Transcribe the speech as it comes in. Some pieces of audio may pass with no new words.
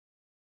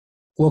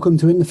Welcome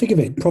to In the Thick of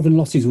It, Profit and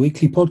Losses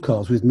weekly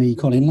podcast with me,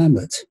 Colin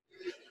Lambert.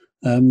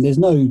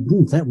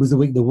 That was the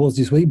week there was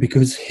this week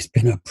because it's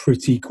been a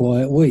pretty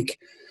quiet week.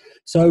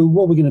 So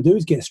what we're going to do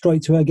is get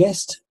straight to our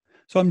guest.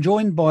 So I'm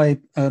joined by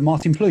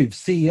Martin Plouffe,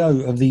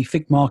 CEO of the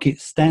FIC Market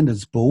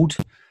Standards Board.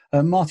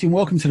 Martin,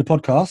 welcome to the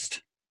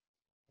podcast.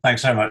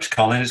 Thanks so much,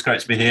 Colin. It's great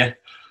to be here.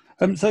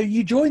 So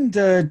you joined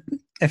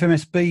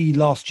FMSB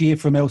last year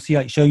from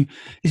LCH, so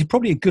it's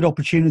probably a good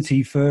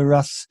opportunity for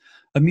us,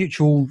 a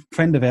mutual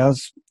friend of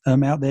ours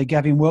out there,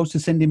 Gavin Wells, to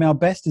send him our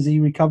best as he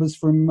recovers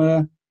from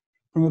a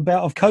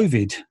bout of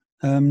COVID.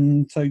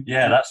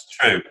 Yeah, that's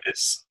true.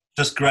 It's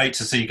just great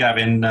to see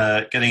Gavin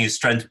getting his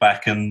strength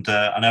back, and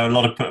I know a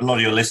lot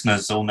of your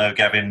listeners all know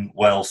Gavin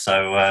well.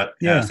 So I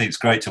think it's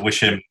great to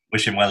wish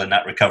him well in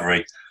that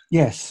recovery.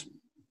 Yes,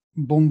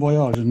 bon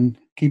voyage, and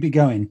keep it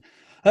going.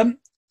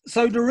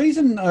 So the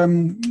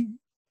reason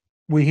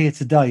we're here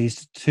today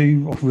is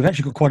we've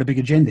actually got quite a big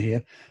agenda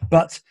here,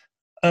 but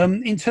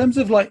in terms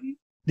of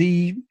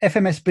the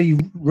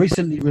FMSB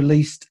recently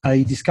released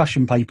a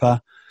discussion paper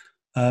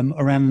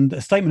around a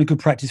statement of good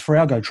practice for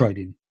algo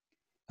trading.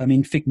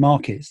 FIC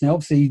markets. Now,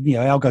 obviously,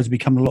 algos are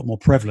becoming a lot more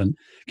prevalent.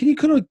 Can you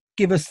kind of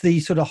give us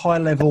the sort of high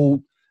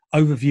level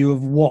overview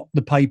of what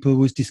the paper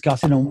was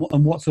discussing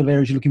and what sort of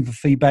areas you're looking for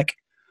feedback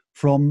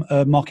from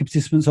market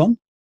participants on?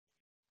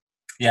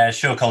 Yeah,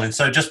 sure, Colin.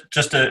 So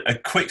just a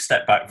quick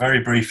step back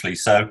very briefly.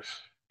 So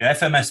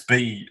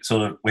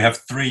FMSB we have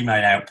three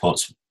main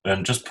outputs,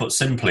 and just put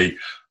simply,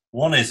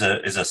 one is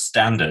a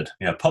standard,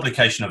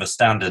 publication of a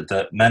standard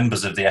that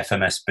members of the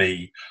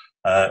FMSB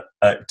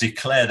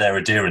declare their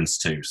adherence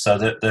to. So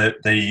that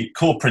the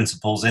core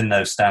principles in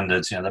those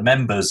standards, the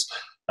members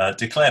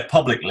declare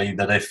publicly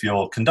that if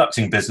you're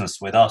conducting business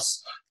with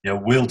us,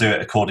 we'll do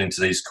it according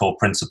to these core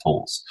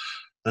principles.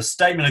 The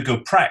statement of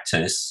good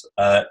practice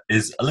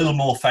is a little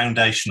more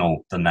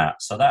foundational than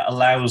that. So that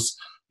allows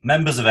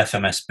members of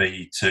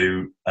FMSB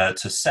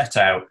to set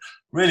out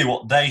really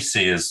what they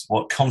see as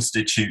what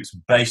constitutes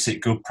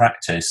basic good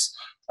practice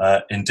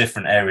in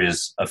different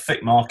areas of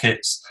FIC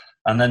markets.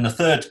 And then the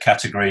third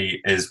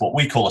category is what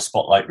we call a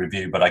spotlight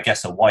review, but I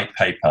guess a white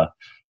paper,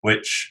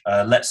 which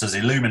lets us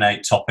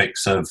illuminate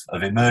topics of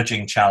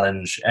emerging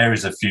challenge,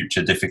 areas of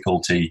future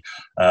difficulty,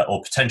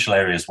 or potential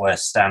areas where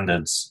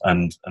standards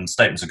and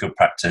statements of good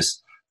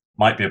practice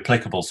might be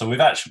applicable. So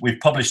we've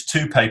published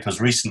two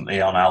papers recently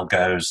on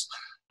algos.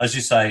 As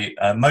you say,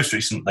 most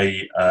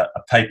recently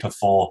a paper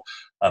for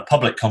a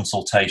public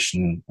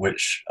consultation,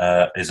 which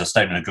is a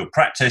statement of good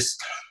practice.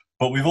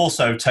 But we've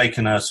also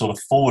taken a sort of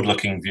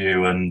forward-looking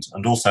view and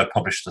also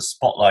published a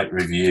spotlight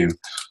review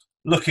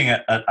looking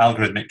at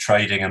algorithmic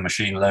trading and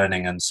machine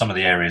learning and some of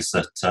the areas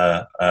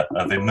that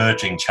of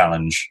emerging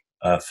challenge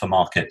for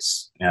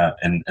markets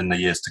in the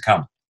years to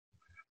come.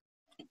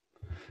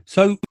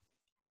 So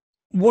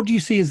what do you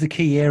see as the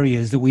key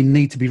areas that we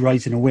need to be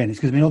raising awareness?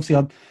 Because obviously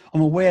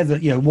I'm aware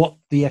that what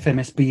the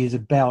FMSB is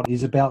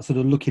about sort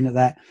of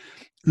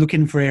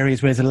looking for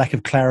areas where there's a lack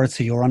of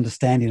clarity or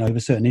understanding over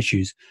certain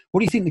issues.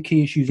 What do you think the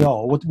key issues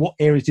are? What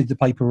areas did the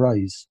paper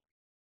raise?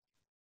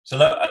 So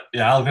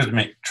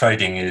algorithmic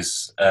trading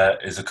is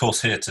of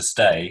course here to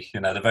stay.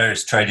 The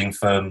various trading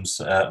firms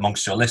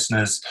amongst your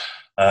listeners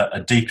are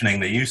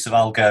deepening the use of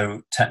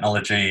algo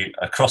technology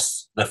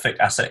across the FIC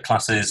asset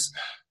classes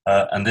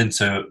and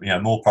into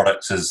more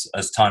products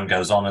as time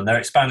goes on, and they're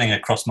expanding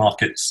across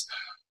markets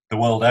the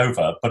world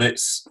over. But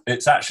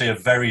it's actually a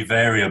very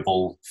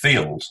variable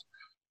field,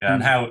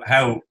 and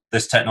how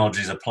this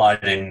technology is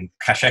applied in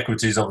cash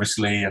equities,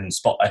 obviously, and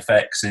spot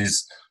FX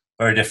is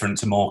very different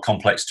to more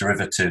complex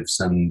derivatives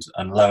and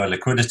lower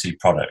liquidity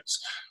products.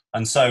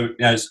 And so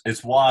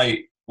it's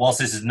why, whilst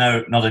this is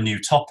not a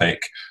new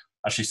topic,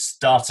 actually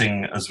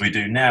starting as we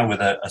do now with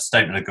a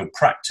statement of good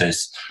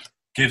practice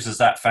gives us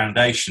that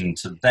foundation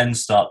to then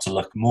start to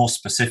look more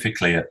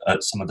specifically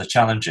at some of the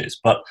challenges.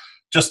 But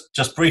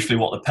just briefly,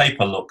 what the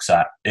paper looks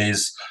at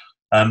is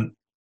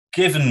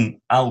given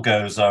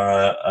algos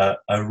are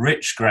a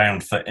rich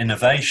ground for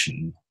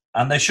innovation,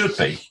 and they should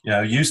be,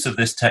 use of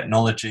this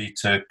technology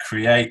to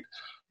create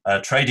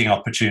trading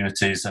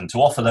opportunities and to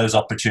offer those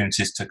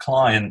opportunities to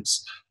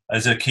clients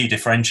as a key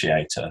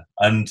differentiator.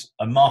 And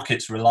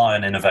markets rely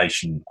on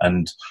innovation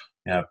and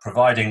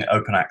providing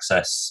open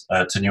access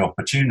to new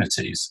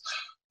opportunities.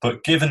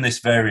 But given this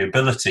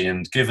variability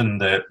and given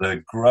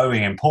the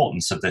growing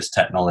importance of this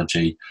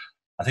technology,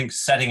 I think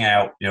setting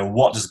out,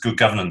 what does good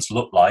governance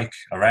look like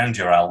around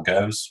your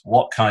algos?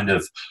 What kind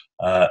of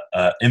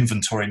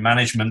inventory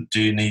management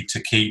do you need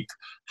to keep?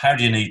 How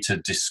do you need to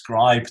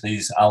describe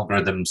these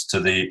algorithms to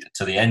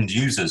the end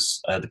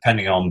users,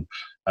 depending on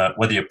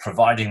whether you're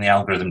providing the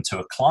algorithm to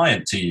a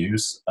client to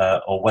use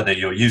or whether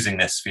you're using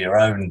this for your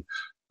own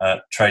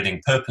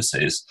trading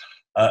purposes?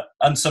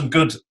 And some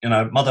good,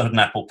 motherhood and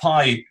apple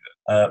pie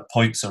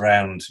points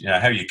around,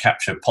 how you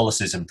capture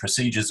policies and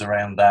procedures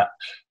around that,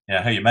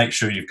 how you make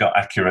sure you've got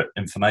accurate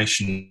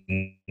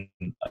information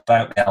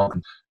about the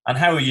algorithm, and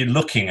how are you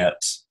looking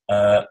at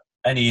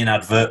any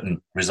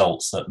inadvertent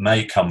results that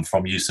may come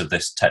from use of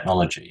this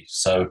technology.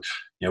 So,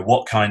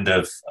 what kind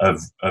of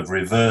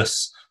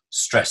reverse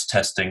stress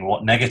testing,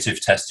 what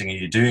negative testing are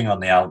you doing on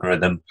the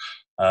algorithm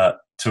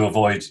to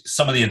avoid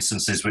some of the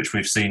instances which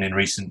we've seen in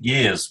recent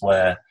years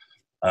where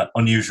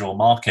unusual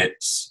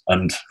markets,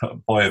 and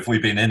boy, have we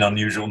been in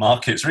unusual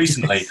markets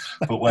recently,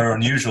 but where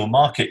unusual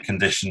market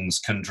conditions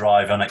can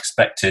drive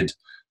unexpected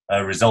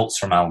results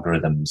from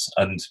algorithms.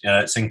 And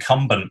it's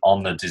incumbent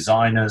on the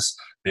designers,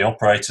 the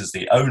operators,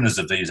 the owners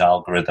of these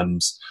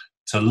algorithms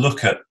to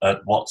look at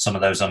what some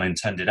of those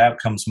unintended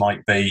outcomes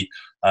might be,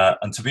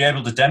 and to be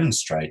able to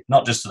demonstrate,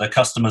 not just to their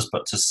customers,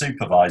 but to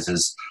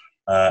supervisors,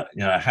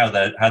 how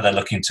they're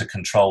looking to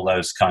control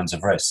those kinds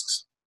of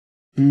risks.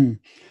 Mm.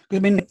 I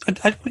mean,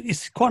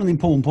 it's quite an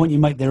important point you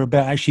make there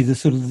about actually the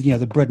sort of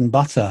the bread and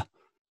butter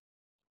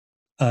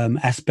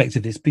aspect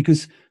of this,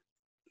 because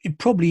it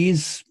probably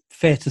is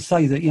fair to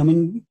say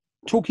that,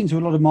 talking to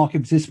a lot of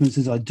market participants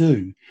as I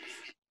do,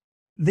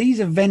 these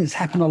events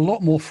happen a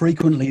lot more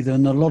frequently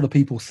than a lot of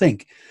people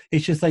think.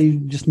 It's just they're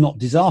just not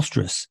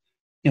disastrous,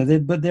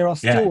 but there are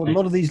still a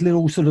lot of these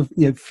little sort of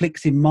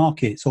flicks in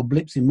markets or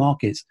blips in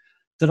markets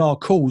that are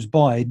caused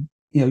by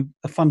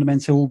a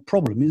fundamental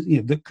problem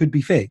that could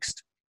be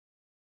fixed.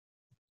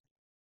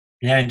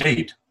 Yeah,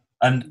 indeed.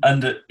 And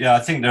I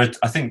think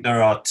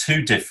there are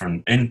two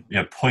different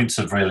points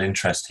of real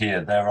interest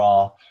here. There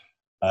are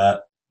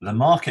the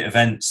market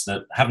events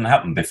that haven't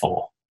happened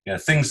before.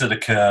 Things that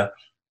occur,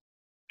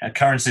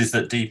 currencies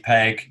that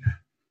depeg,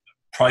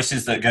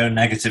 prices that go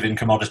negative in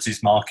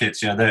commodities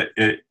markets.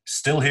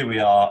 Still here we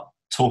are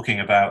talking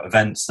about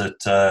events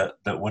that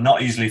were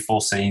not easily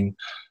foreseen,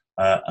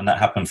 and that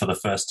happened for the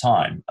first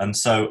time. And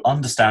so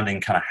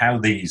understanding kind of how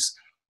these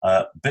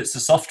bits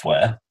of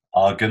software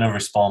are going to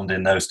respond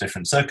in those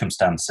different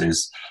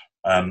circumstances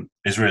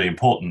is really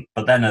important.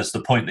 But then, as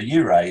the point that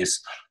you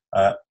raise,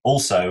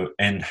 also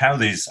in how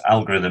these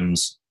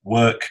algorithms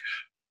work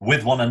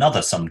with one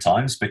another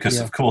sometimes, because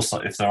of course,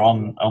 if they're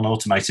on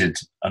automated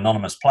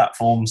anonymous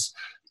platforms,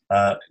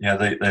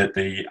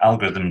 the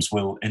algorithms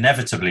will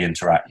inevitably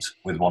interact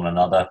with one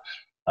another.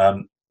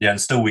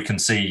 And still we can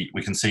see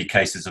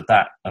cases of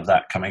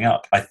that coming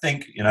up. I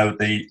think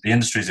the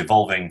industry is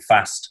evolving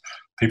fast.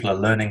 People are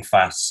learning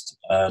fast,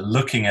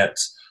 looking at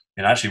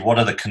actually what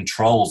are the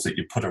controls that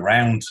you put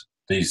around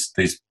these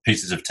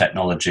pieces of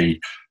technology,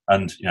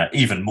 and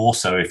even more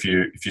so if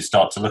you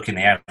start to look in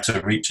the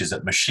outer reaches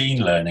at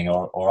machine learning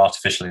or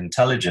artificial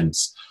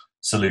intelligence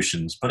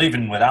solutions. But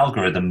even with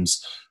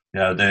algorithms,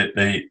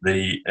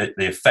 the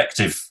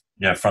effective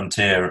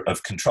frontier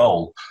of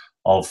control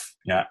of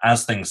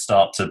as things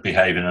start to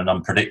behave in an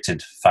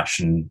unpredicted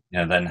fashion,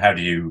 then how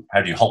do you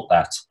halt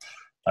that?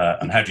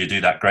 And how do you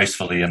do that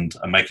gracefully and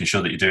making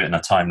sure that you do it in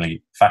a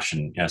timely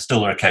fashion?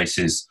 Still there are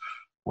cases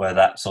where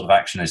that sort of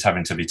action is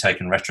having to be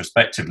taken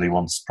retrospectively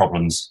once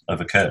problems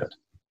have occurred.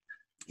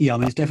 Yeah,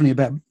 it's definitely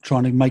about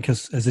trying to make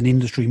us as an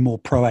industry more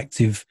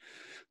proactive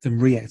than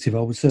reactive.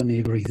 I would certainly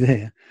agree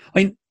there.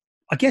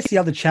 I guess the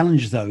other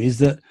challenge, though, is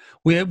that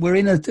we're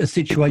in a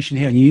situation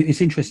here, and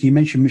it's interesting, you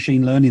mentioned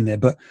machine learning there,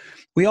 but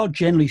we are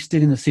generally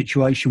still in a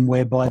situation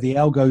whereby the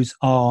algos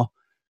are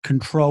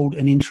controlled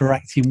and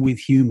interacting with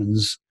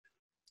humans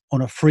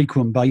on a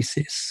frequent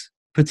basis,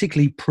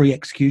 particularly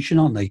pre-execution,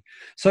 aren't they?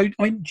 So,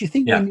 do you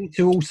think we need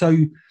to also,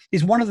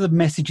 is one of the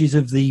messages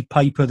of the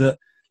paper that,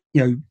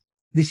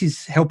 this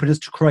is helping us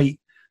to create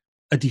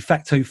a de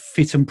facto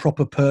fit and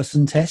proper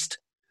person test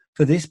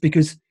for this?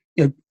 Because,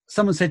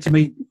 someone said to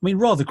me,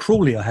 rather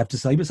cruelly, I have to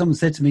say, but someone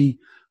said to me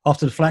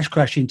after the flash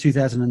crash in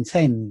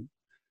 2010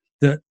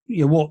 that,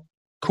 what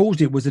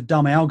caused it was a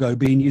dumb algo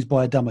being used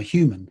by a dumber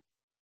human.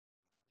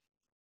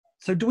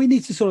 So do we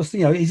need to sort of,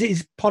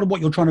 is part of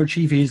what you're trying to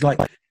achieve here is like,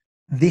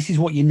 this is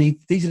what you need,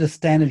 these are the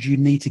standards you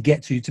need to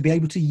get to be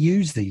able to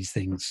use these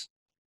things?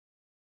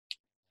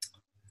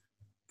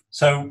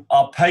 So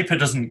our paper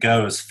doesn't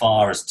go as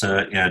far as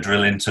to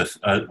drill into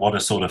what a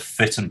sort of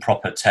fit and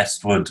proper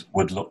test would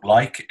look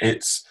like.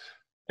 It's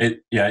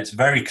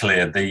very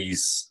clear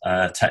these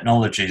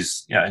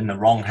technologies, in the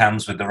wrong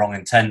hands with the wrong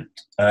intent,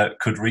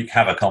 could wreak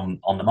havoc on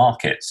the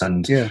markets.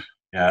 And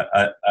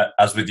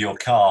as with your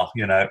car,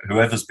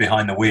 whoever's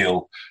behind the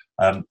wheel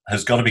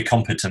has got to be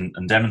competent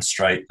and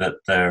demonstrate that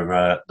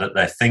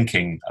they're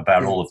thinking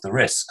about all of the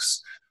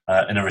risks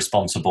in a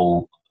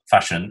responsible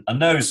fashion. And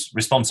those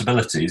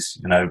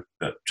responsibilities,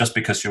 just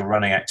because you're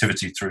running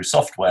activity through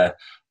software,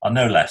 are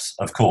no less.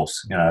 Of course,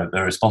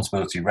 the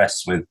responsibility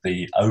rests with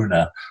the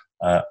owner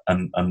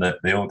and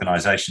the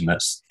organisation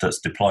that's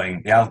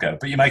deploying the algo.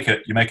 But you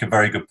make a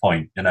very good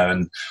point,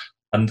 and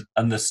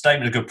the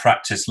statement of good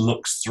practice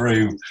looks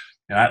through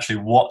actually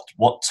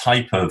what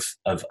type of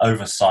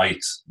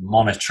oversight,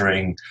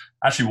 monitoring,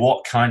 actually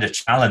what kind of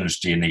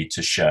challenge do you need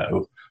to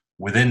show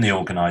within the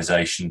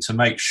organization to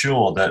make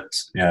sure that,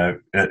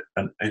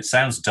 it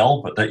sounds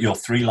dull, but that your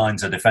 3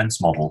 lines of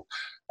defense model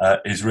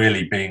is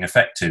really being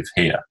effective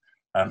here.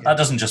 That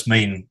doesn't just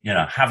mean,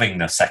 having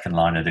the second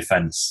line of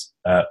defense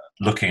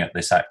looking at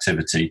this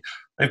activity,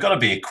 they've got to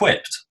be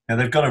equipped.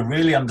 They've got to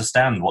really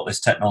understand what this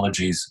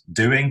technology is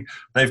doing.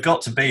 They've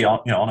got to be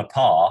on a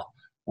par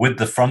with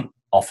the front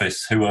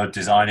office who are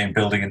designing,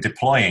 building, and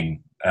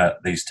deploying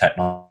these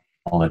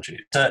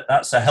technologies.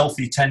 That's a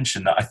healthy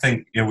tension that I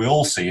think we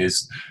all see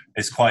is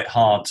quite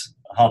hard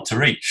to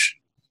reach.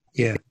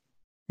 Yeah,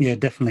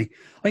 definitely.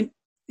 I mean,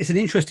 it's an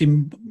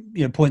interesting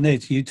point there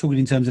to you talking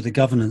in terms of the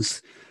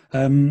governance,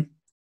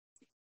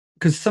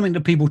 because something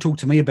that people talk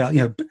to me about,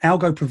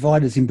 algo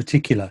providers in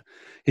particular,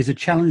 is a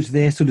challenge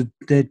they're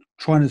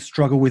trying to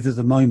struggle with at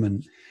the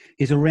moment,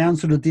 is around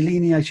sort of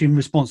delineation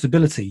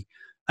responsibility.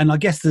 And I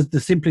guess the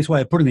simplest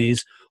way of putting it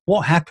is,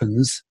 what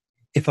happens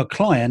if a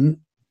client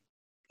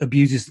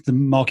abuses the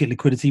market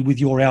liquidity with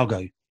your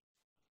algo?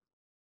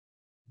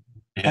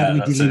 Yeah, how do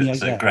we delineate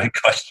that? That's a great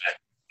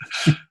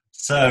question.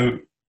 So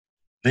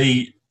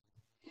the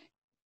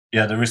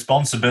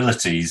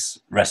responsibilities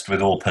rest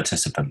with all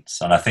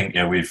participants, and I think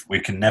we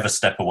can never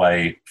step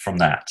away from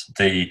that.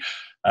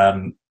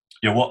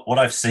 What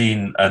I've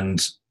seen,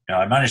 and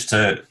I managed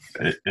to,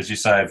 as you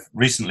say, I've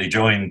recently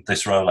joined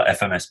this role at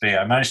FMSB.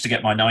 I managed to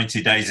get my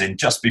 90 days in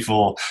just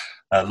before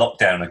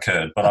lockdown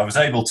occurred, but I was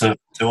able to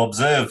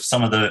observe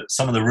some of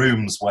the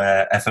rooms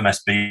where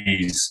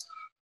FMSB's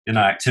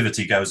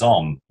activity goes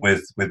on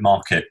with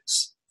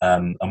markets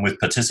and with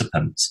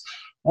participants.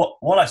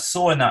 What I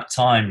saw in that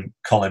time,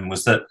 Colin,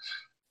 was that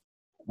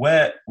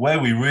where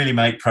we really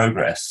make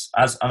progress,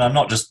 and I'm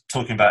not just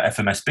talking about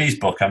FMSB's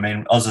book, I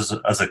mean us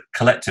as a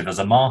collective, as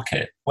a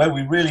market, where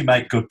we really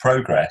make good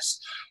progress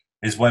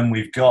is when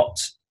we've got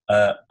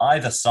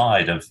either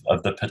side of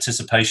the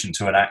participation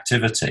to an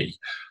activity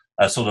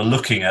sort of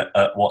looking at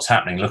what's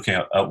happening, looking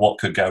at what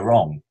could go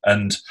wrong.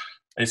 And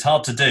it's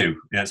hard to do.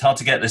 It's hard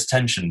to get this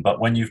tension, but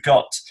when you've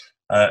got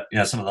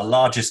some of the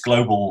largest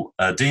global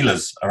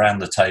dealers around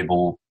the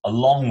table,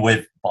 along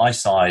with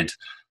buy-side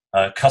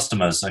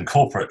customers and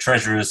corporate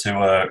treasurers who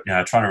are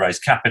trying to raise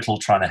capital,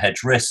 trying to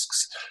hedge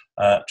risks,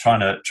 trying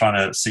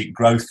to seek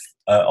growth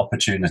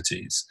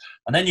opportunities,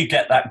 and then you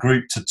get that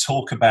group to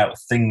talk about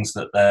things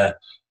that they're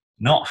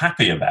not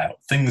happy about,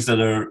 things that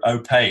are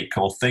opaque,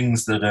 or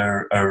things that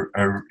are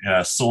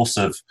a source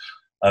of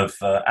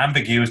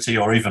ambiguity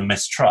or even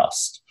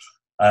mistrust.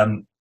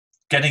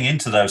 Getting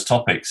into those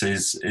topics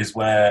is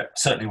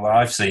certainly where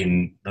I've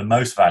seen the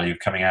most value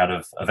coming out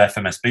of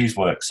FMSB's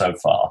work so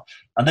far.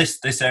 And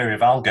this area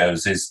of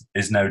algos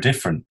is no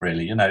different,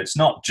 really. It's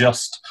not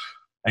just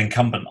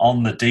incumbent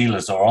on the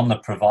dealers or on the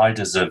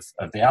providers of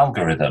the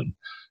algorithm.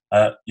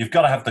 You've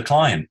got to have the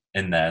client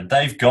in there.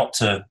 They've got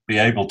to be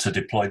able to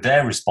deploy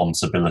their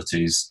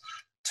responsibilities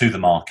to the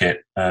market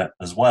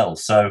as well.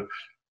 So,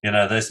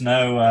 there's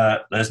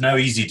no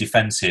easy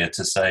defense here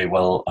to say,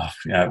 well,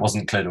 it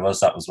wasn't clear to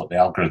us that was what the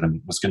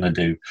algorithm was going to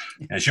do.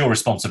 It's your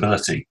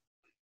responsibility.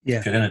 Yeah.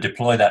 If you're going to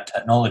deploy that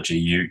technology,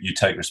 you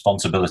take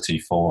responsibility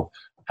for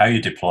how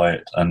you deploy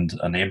it and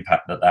the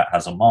impact that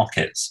has on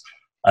markets.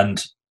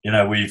 And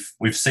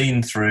we've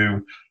seen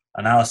through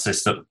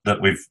analysis that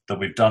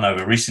we've done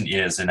over recent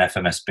years in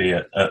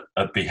FMSB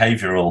at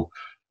behavioural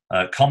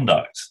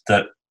conduct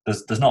that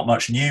there's not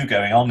much new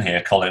going on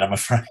here, Colin. I'm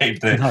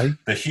afraid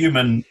the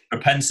human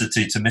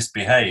propensity to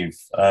misbehave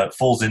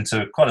falls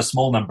into quite a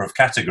small number of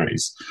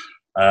categories,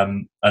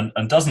 and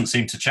doesn't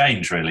seem to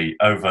change really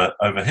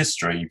over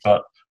history.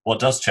 But what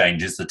does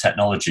change is the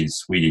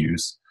technologies we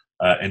use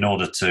in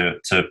order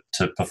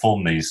to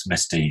perform these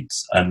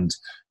misdeeds. And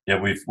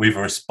we've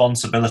a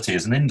responsibility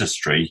as an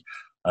industry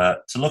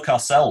to look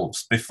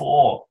ourselves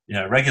before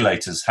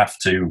regulators have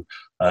to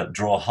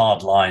draw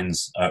hard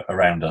lines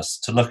around us,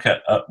 to look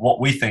at what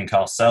we think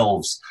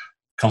ourselves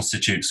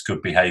constitutes good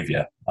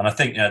behaviour. And I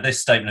think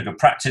this statement of good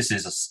practice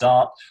is a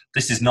start.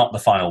 This is not the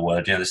final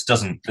word. This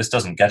doesn't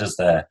get us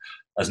there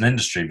as an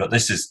industry, but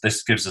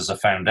this gives us a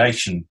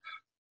foundation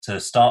to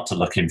start to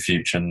look in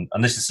future. And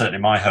this is certainly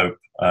my hope,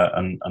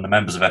 and the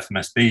members of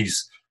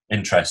FMSB's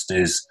interest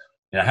is,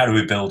 how do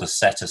we build a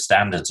set of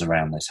standards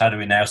around this? How do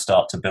we now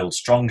start to build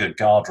stronger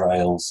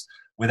guardrails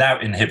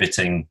without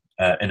inhibiting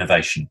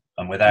innovation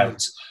and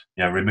without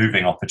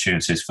removing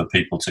opportunities for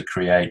people to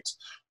create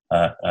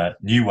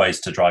new ways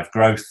to drive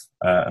growth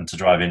and to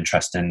drive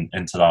interest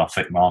into our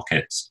FIC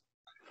markets?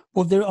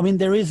 Well,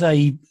 there is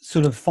a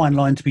sort of fine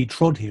line to be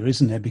trod here,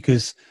 isn't there?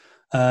 Because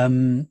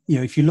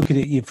if you look at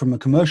it from a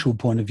commercial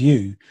point of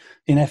view,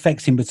 in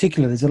FX in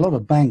particular, there's a lot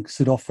of banks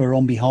that offer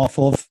on behalf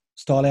of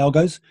style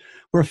algos,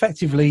 where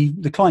effectively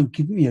the client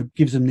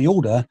gives them the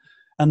order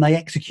and they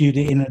execute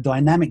it in a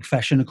dynamic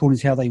fashion according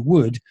to how they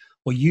would,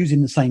 or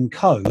using the same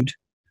code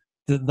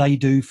that they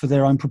do for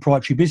their own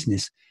proprietary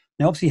business.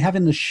 Now, obviously,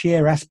 having the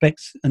share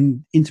aspects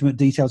and intimate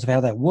details of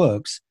how that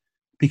works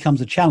becomes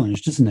a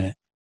challenge, doesn't it?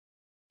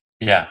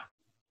 Yeah,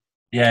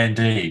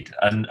 indeed.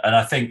 And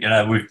I think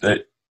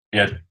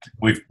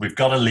we've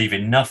got to leave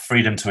enough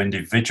freedom to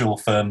individual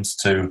firms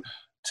to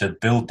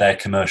build their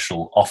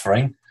commercial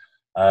offering,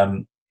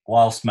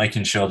 whilst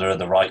making sure there are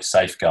the right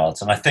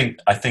safeguards. And I think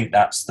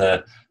that's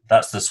the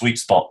sweet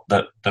spot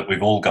that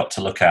we've all got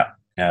to look at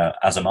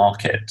as a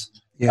market.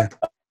 Yeah.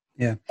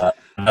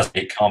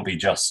 It can't be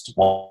just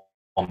one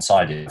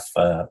one-sided.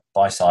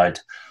 Buy side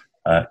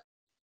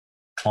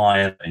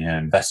client,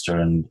 investor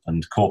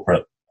and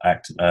corporate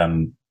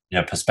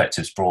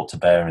perspectives brought to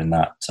bear in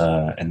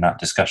that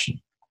discussion.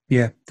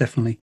 Yeah,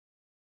 definitely.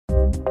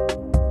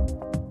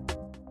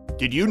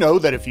 Did you know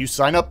that if you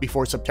sign up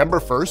before September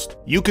 1st,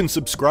 you can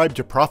subscribe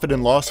to Profit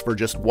and Loss for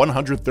just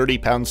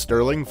 £130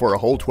 sterling for a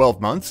whole 12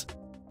 months?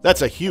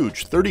 That's a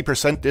huge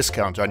 30%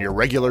 discount on your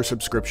regular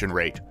subscription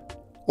rate.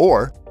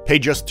 Or pay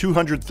just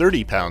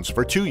 £230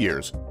 for 2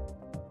 years.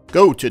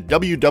 Go to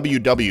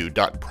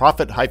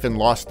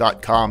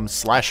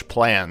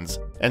www.profit-loss.com/plans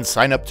and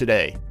sign up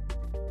today.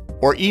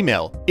 Or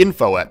email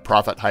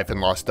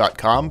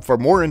info@profit-loss.com for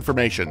more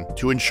information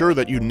to ensure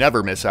that you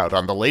never miss out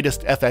on the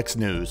latest FX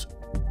news.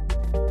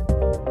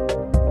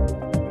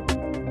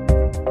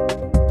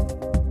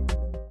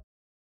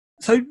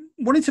 So,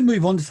 wanted to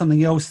move on to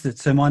something else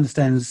that I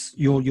understand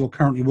you're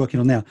currently working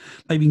on now.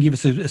 Maybe you can give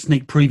us a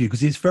sneak preview,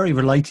 because it's very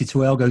related to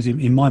algos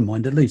in my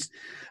mind, at least.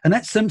 And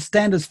that's some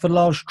standards for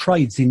large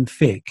trades in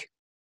FIC.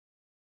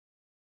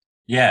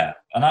 Yeah,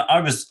 and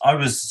I was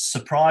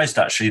surprised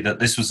actually that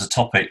this was a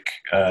topic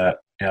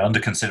under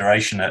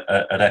consideration at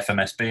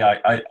FMSB.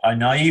 I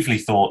naively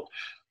thought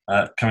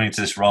coming into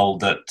this role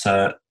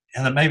that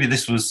maybe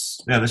this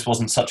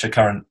wasn't such a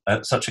current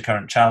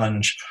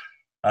challenge.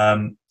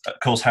 Of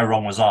course, how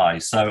wrong was I?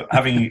 So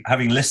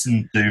having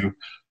listened to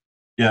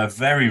a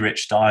very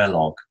rich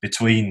dialogue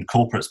between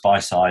corporates buy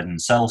side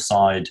and sell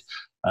side,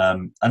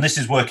 and this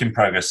is work in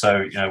progress.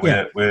 So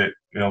we're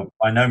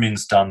by no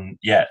means done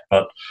yet,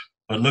 but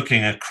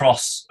looking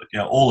across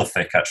all of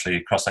FIC, actually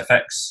across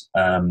FX,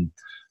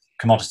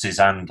 commodities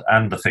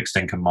and the fixed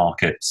income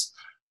markets,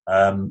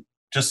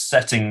 just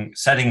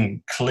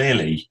setting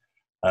clearly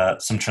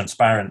some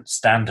transparent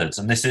standards.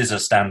 And this is a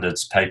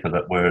standards paper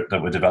that we're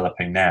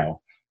developing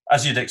now,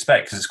 as you'd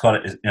expect, because it's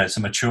it's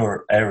a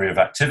mature area of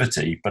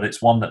activity, but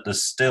it's one that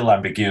there's still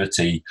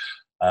ambiguity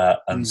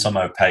and some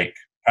opaque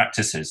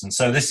practices. And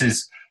so this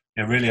is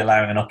really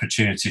allowing an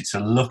opportunity to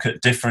look at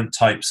different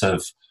types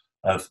of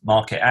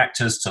market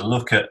actors, to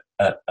look at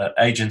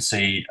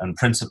agency and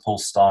principal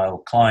style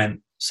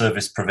client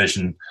service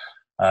provision,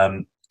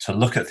 to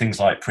look at things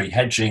like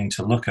pre-hedging,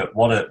 to look at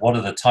what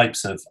are the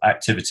types of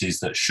activities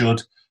that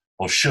should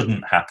or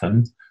shouldn't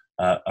happen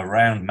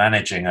around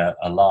managing a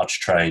large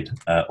trade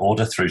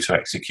order through to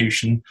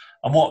execution,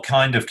 and what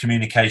kind of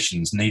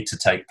communications need to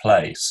take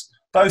place,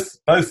 both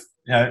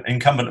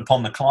incumbent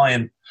upon the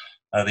client,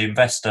 the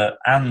investor,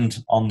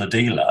 and on the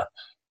dealer.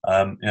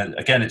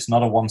 Again, it's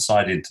not a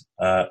one-sided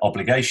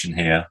obligation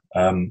here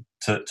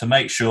to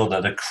make sure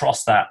that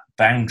across that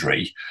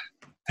boundary,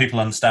 people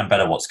understand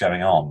better what's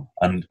going on,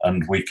 and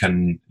we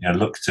can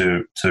look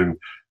to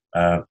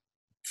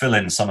fill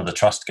in some of the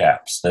trust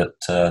gaps that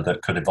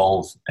could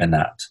evolve in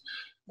that.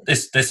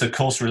 This of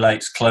course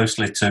relates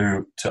closely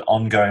to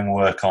ongoing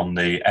work on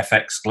the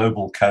FX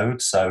Global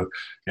Code. So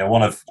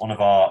one of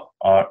our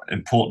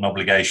important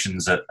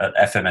obligations at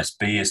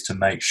FMSB is to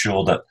make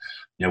sure that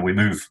we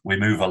move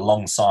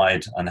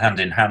alongside and hand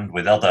in hand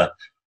with other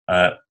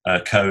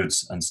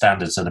codes and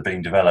standards that are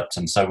being developed,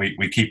 and so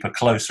we keep a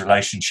close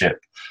relationship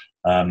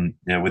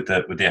with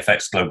the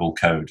FX Global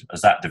Code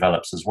as that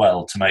develops as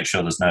well, to make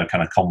sure there's no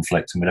kind of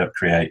conflict and we don't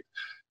create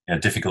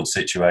difficult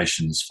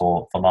situations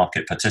for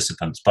market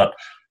participants. But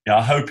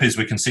our hope is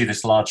we can see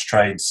this large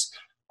trades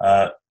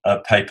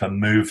paper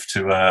move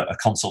to a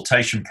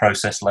consultation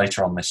process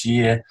later on this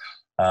year,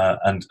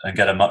 and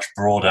get a much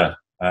broader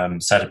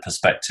set of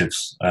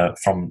perspectives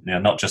from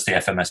not just the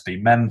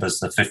FMSB members,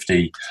 the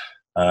 50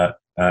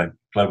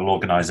 global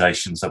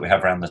organisations that we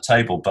have around the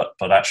table,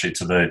 but actually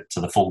to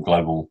the full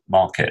global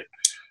market.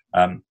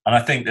 And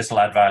I think this will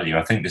add value.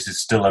 I think this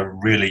is still a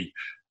really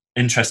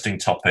interesting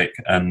topic,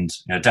 and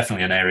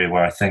definitely an area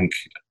where I think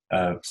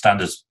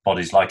standards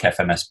bodies like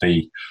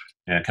FMSB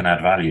can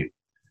add value.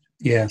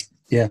 Yeah.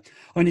 I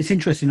mean, it's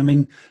interesting. I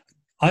mean,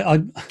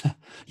 I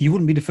you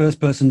wouldn't be the first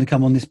person to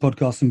come on this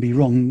podcast and be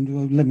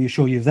wrong. Let me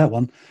assure you of that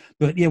one.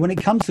 But when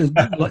it comes to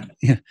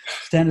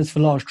standards for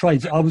large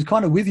trades, I was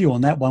kind of with you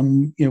on that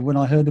one. When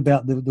I heard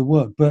about the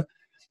work, but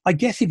I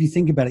guess if you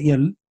think about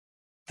it,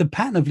 the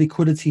pattern of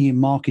liquidity in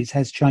markets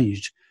has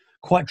changed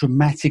quite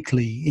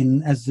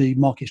dramatically as the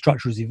market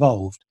structure has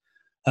evolved.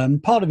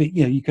 Part of it,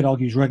 you could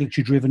argue, is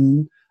regulatory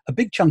driven. A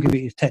big chunk of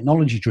it is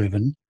technology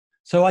driven.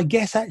 So I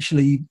guess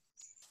actually,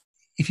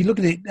 if you look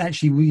at it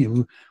actually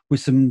with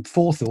some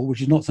forethought,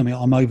 which is not something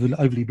I'm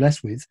overly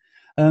blessed with,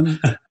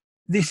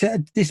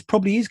 this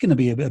probably is going to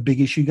be a big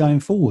issue going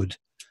forward.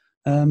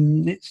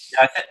 I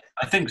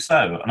think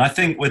so, and I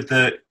think with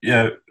the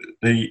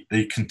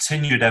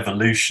continued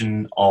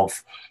evolution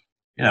of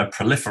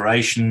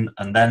proliferation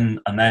and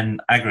then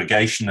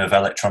aggregation of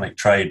electronic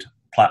trade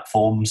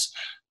platforms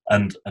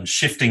and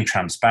shifting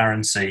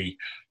transparency,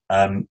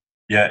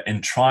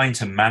 in trying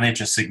to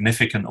manage a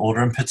significant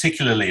order, and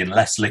particularly in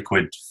less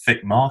liquid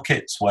FIC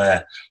markets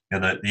where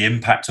the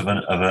impact of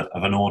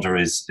an order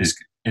is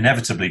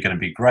inevitably going to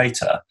be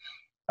greater.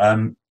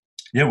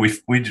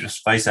 We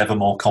just face ever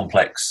more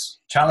complex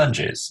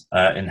challenges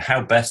in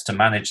how best to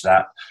manage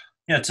that.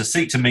 to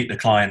seek to meet the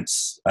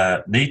client's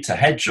need to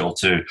hedge or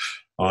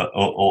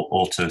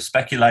to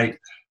speculate,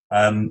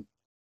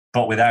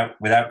 but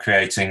without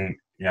creating,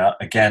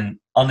 again,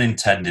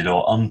 unintended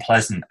or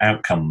unpleasant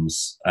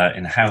outcomes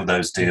in how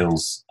those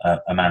deals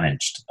are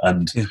managed.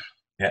 And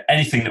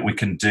anything that we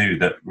can do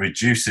that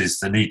reduces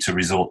the need to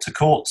resort to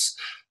courts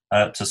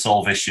to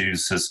solve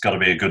issues has got to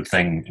be a good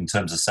thing in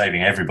terms of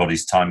saving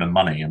everybody's time and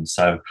money. And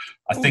so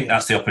I think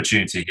that's the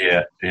opportunity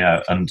here,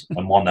 and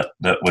one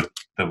that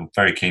we're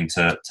very keen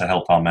to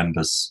help our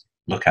members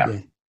look at. Yeah.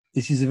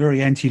 This is a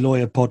very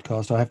anti-lawyer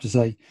podcast, I have to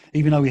say.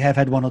 Even though we have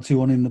had one or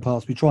two on in the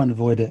past, we try and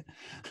avoid it.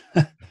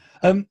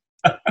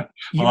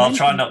 Well, I'll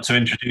try not to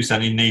introduce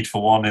any need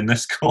for one in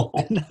this call.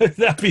 No,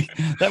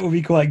 that would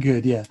be quite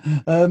good, yeah.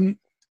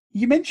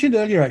 You mentioned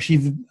earlier,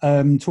 actually,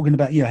 talking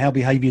about how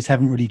behaviours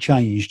haven't really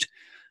changed,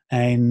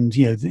 and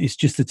it's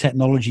just the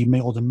technology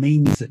or the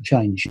means that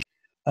change,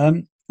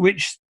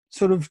 which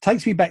sort of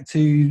takes me back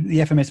to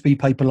the FMSB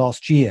paper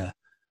last year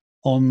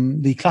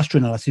on the cluster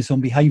analysis on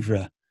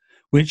behaviour,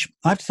 which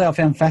I have to say I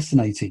found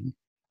fascinating.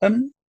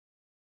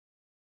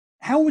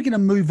 How are we going to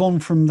move on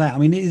from that? I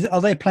mean,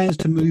 are there plans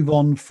to move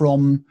on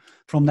from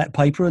that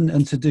paper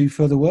and to do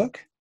further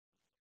work?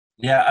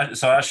 Yeah,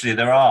 so actually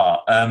there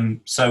are.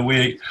 So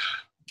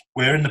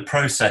we're in the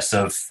process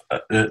of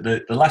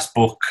the last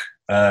book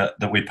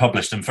that we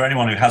published, and for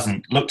anyone who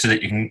hasn't looked at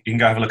it, you can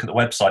go have a look at the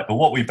website. But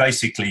what we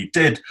basically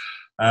did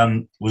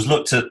was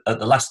looked at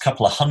the last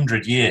couple of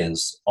 100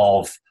 years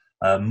of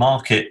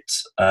market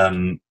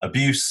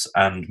abuse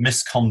and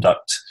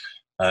misconduct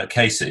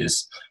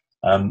cases,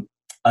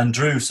 and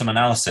drew some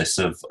analysis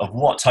of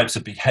what types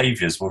of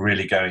behaviours were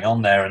really going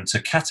on there, and to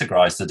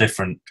categorise the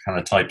different kind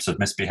of types of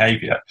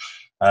misbehaviour,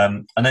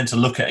 and then to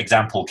look at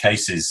example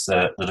cases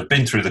that have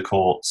been through the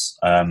courts,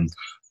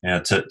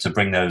 to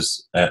bring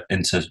those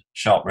into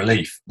sharp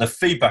relief. The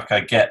feedback I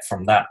get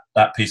from that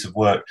piece of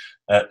work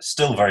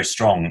still very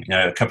strong,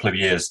 a couple of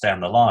years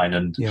down the line,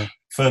 and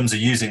firms are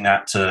using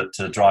that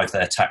to drive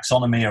their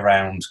taxonomy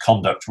around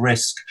conduct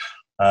risk,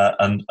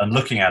 and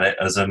looking at it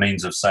as a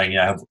means of saying,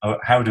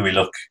 how do we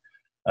look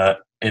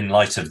in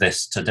light of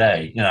this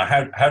today?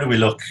 How do we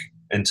look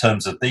in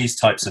terms of these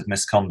types of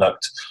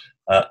misconduct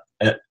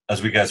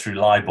as we go through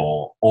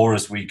LIBOR, or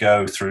as we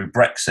go through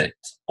Brexit,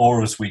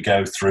 or as we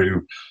go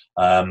through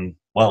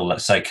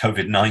let's say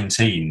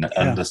COVID-19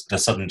 and the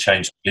sudden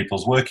change in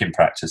people's working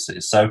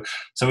practices. So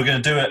we're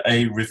going to do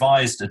a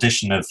revised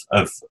edition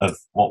of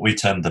what we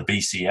term the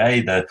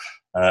BCA, the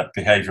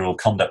Behavioural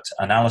Conduct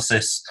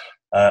Analysis,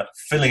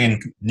 filling in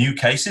new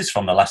cases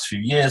from the last few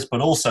years,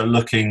 but also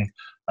looking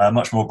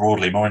much more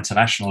broadly, more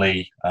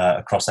internationally,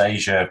 across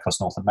Asia,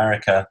 across North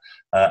America,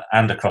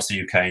 and across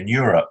the UK and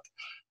Europe,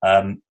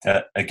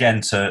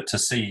 again to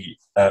see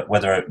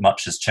whether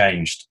much has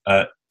changed.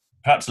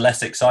 Perhaps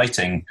less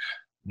exciting,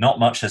 not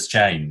much has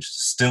changed.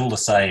 Still the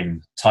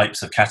same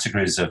types of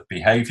categories of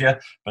behaviour,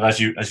 but as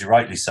you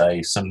rightly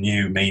say, some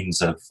new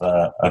means of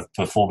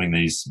performing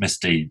these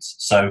misdeeds.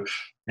 So,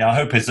 our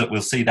hope is that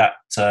we'll see that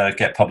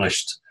get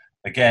published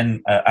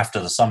again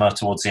after the summer,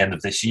 towards the end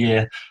of this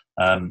year,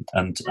 and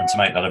to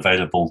make that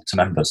available to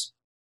members.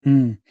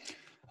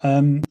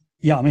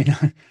 Yeah, I mean,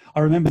 I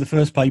remember the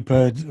first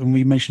paper, and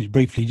we mentioned it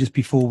briefly just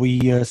before we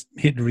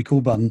hit the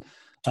record button.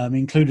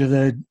 Included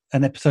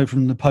an episode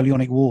from the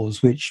Napoleonic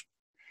Wars, which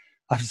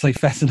I have to say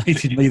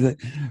fascinated me, that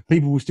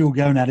people were still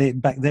going at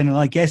it back then. And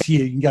I guess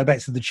you can go back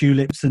to the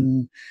tulips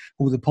and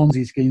all the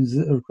Ponzi schemes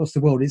across the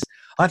world.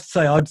 I have to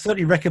say, I'd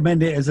certainly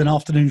recommend it as an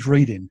afternoon's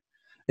reading.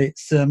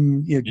 It's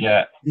and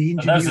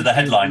those are the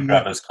headline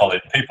grabbers,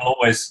 Colin. People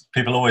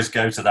always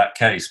go to that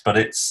case, but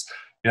it's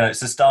a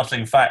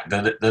startling fact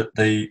that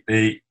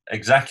the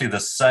exactly the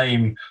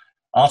same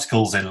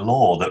articles in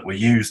law that were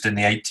used in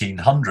the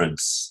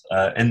 1800s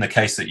in the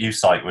case that you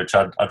cite, which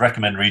I'd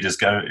recommend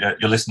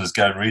your listeners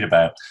go and read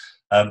about.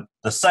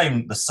 The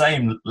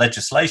same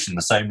legislation,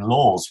 the same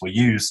laws were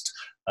used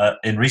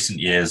in recent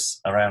years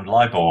around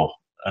LIBOR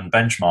and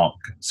benchmark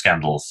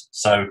scandals.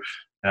 So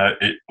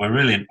we're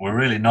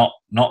really not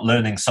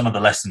learning some of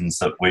the lessons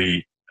that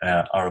we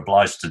are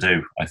obliged to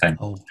do, I think.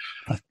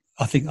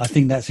 I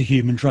think that's a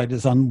human trait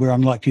we're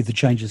unlikely to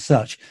change as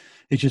such.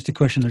 It's just a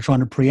question of trying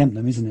to preempt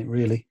them, isn't it,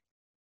 really?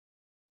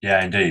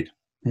 Yeah, indeed.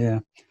 Yeah.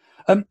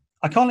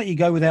 I can't let you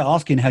go without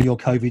asking how your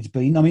COVID's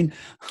been. I mean,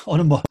 on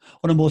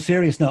a more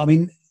serious note,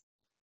 is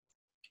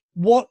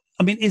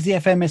the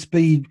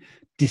FMSB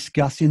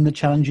discussing the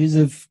challenges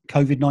of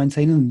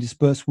COVID-19 and the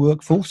dispersed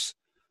workforce?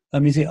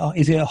 Is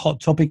it a hot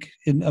topic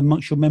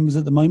amongst your members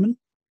at the moment?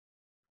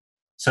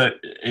 So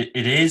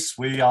it is.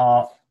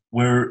 We're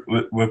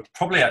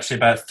probably actually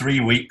about 3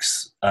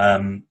 weeks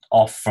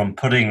off from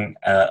putting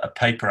a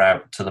paper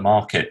out to the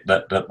market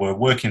that we're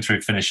working through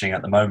finishing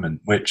at the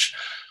moment, which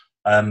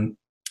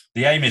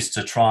the aim is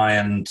to try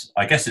and,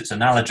 I guess it's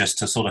analogous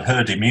to sort of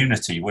herd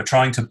immunity. We're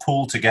trying to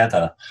pull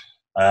together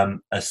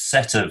a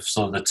set of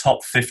sort of the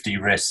top 50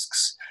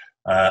 risks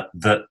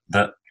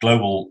that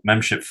global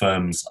membership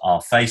firms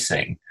are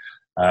facing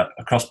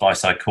across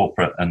buy-side,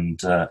 corporate and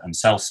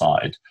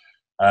sell-side,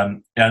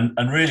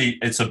 And really,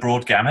 it's a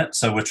broad gamut.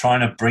 So we're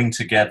trying to bring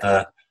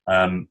together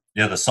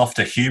the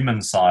softer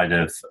human side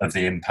of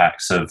the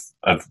impacts of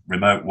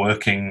remote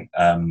working,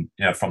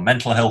 from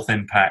mental health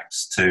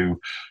impacts to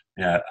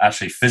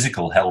actually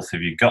physical health.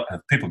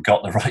 Have people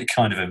got the right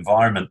kind of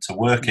environment to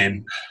work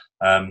in?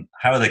 How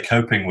are they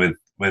coping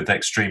with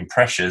extreme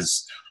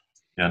pressures?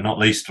 Not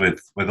least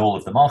with all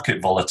of the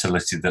market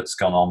volatility that's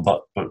gone on,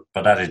 but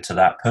added to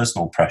that,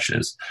 personal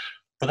pressures.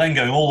 But then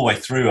going all the way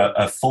through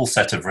a full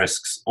set of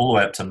risks, all the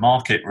way up to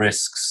market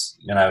risks.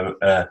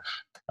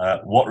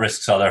 What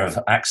risks are there of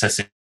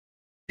accessing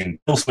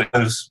bill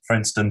switches, for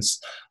instance,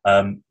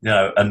 and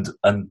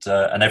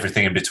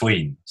everything in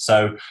between.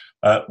 So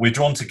we've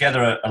drawn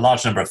together a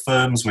large number of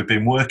firms. We've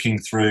been working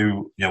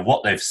through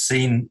what they've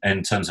seen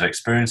in terms of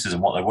experiences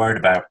and what they're worried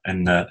about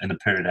in the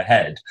period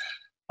ahead,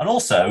 and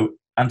also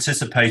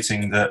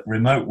anticipating that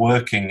remote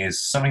working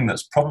is something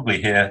that's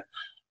probably here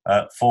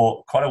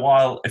for quite a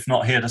while, if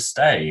not here to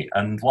stay.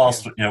 And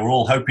whilst we're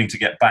all hoping to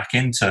get back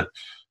into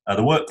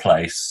the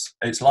workplace,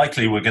 it's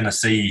likely we're going to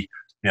see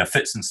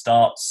fits and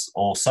starts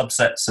or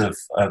subsets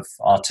of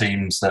our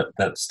teams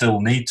that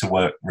still need to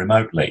work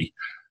remotely,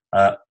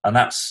 and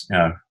that's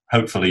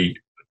hopefully,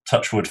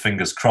 touch wood,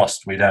 fingers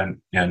crossed, we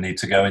don't need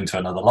to go into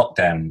another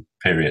lockdown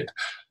period.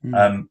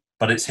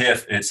 But it's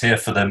here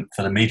for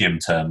the medium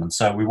term, and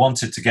so we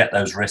wanted to get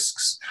those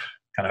risks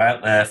kind of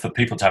out there for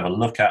people to have a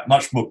look at,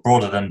 much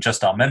broader than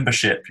just our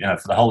membership,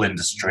 for the whole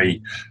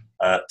industry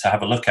to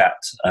have a look at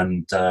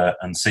and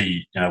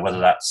see whether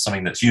that's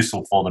something that's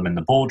useful for them in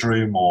the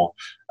boardroom or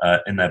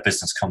in their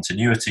business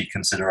continuity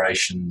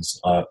considerations,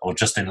 or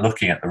just in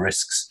looking at the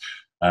risks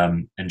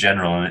in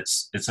general. And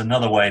it's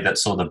another way that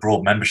sort of the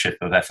broad membership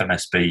of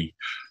FMSB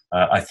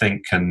I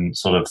think can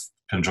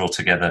draw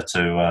together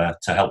to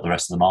help the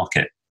rest of the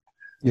market.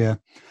 Yeah,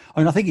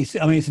 I think it's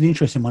an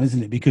interesting one,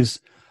 isn't it? Because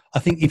I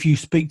think if you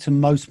speak to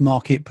most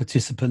market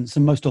participants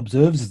and most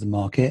observers of the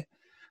market,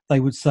 they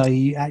would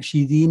say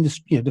actually the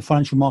industry, the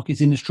financial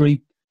markets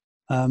industry,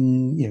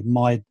 I'm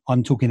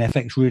talking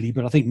FX really,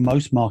 but I think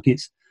most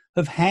markets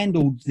have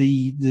handled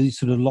the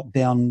sort of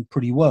lockdown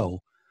pretty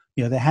well.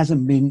 There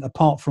hasn't been,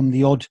 apart from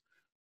the odd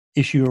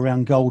issue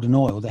around gold and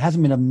oil, there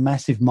hasn't been a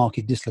massive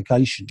market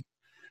dislocation.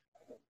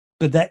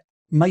 But that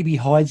maybe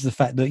hides the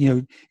fact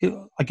that,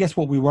 I guess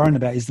what we're worrying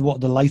about is what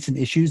the latent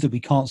issues that we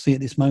can't see at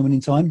this moment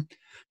in time.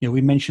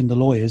 We mentioned the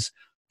lawyers.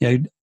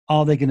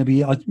 Are there going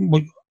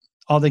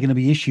to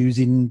be issues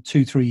in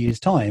 2-3 years'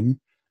 time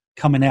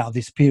coming out of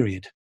this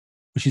period?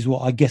 Which is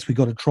what I guess we've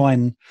got to try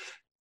and,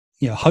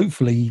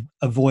 hopefully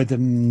avoid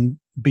them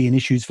being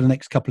issues for the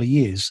next couple of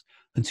years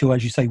until,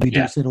 as you say, we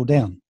do settle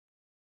down.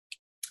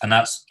 And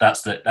that's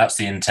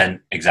the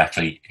intent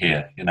exactly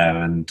here,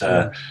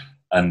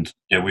 and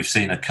we've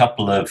seen a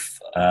couple of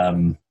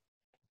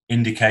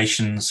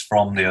indications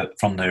from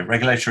the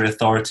regulatory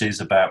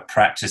authorities about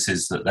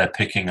practices that they're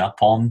picking up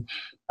on,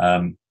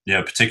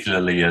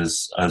 particularly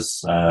as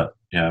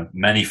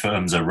many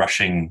firms are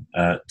rushing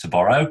to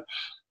borrow,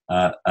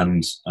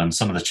 and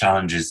some of the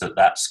challenges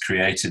that's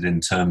created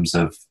in terms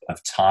of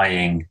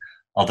tying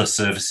other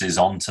services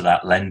onto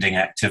that lending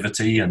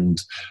activity,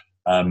 and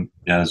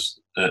there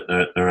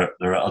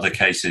are other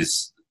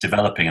cases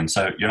developing. And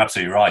so you're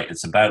absolutely right.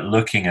 It's about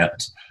looking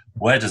at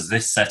where does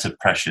this set of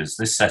pressures,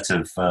 this set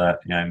of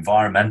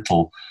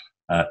environmental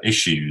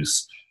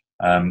issues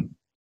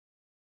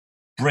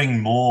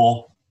bring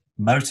more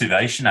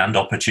motivation and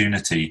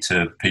opportunity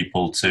to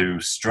people to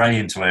stray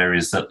into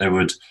areas that they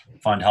would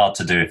find hard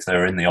to do if they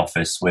were in the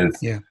office with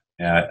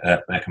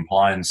their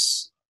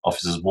compliance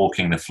officers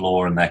walking the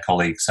floor and their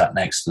colleagues sat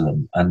next to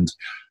them. And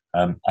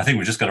I think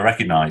we've just got to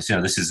recognise,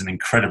 this is an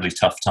incredibly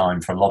tough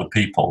time for a lot of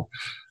people,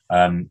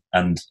 and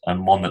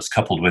one that's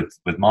coupled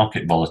with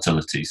market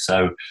volatility.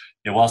 So,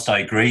 whilst I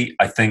agree,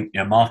 I think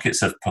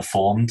markets have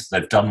performed.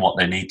 They've done what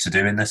they need to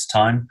do in this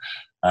time.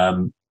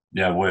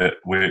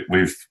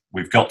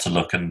 We've got to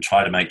look and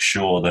try to make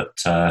sure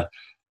that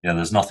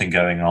there's nothing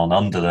going on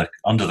under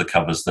the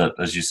covers that,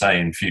 as you say,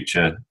 in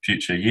future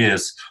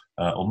years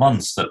or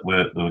months that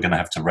we're going to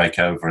have to rake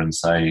over and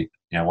say,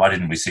 why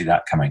didn't we see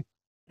that coming?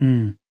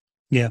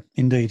 Yeah,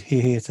 indeed.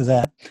 Hear to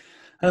that.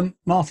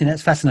 Martin,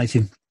 that's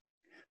fascinating.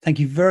 Thank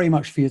you very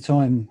much for your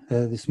time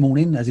this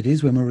morning, as it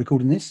is when we're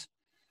recording this.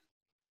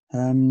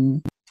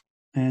 And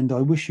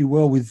I wish you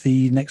well with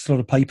the next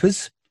lot of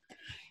papers.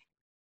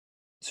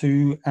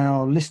 To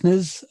our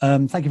listeners,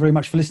 thank you very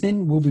much for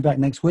listening. We'll be back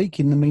next week.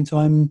 In the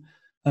meantime,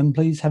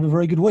 please have a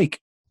very good week.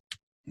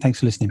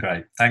 Thanks for listening.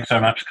 Great. Thanks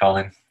very much,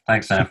 Colin.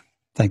 Thanks, Sam.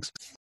 Thanks.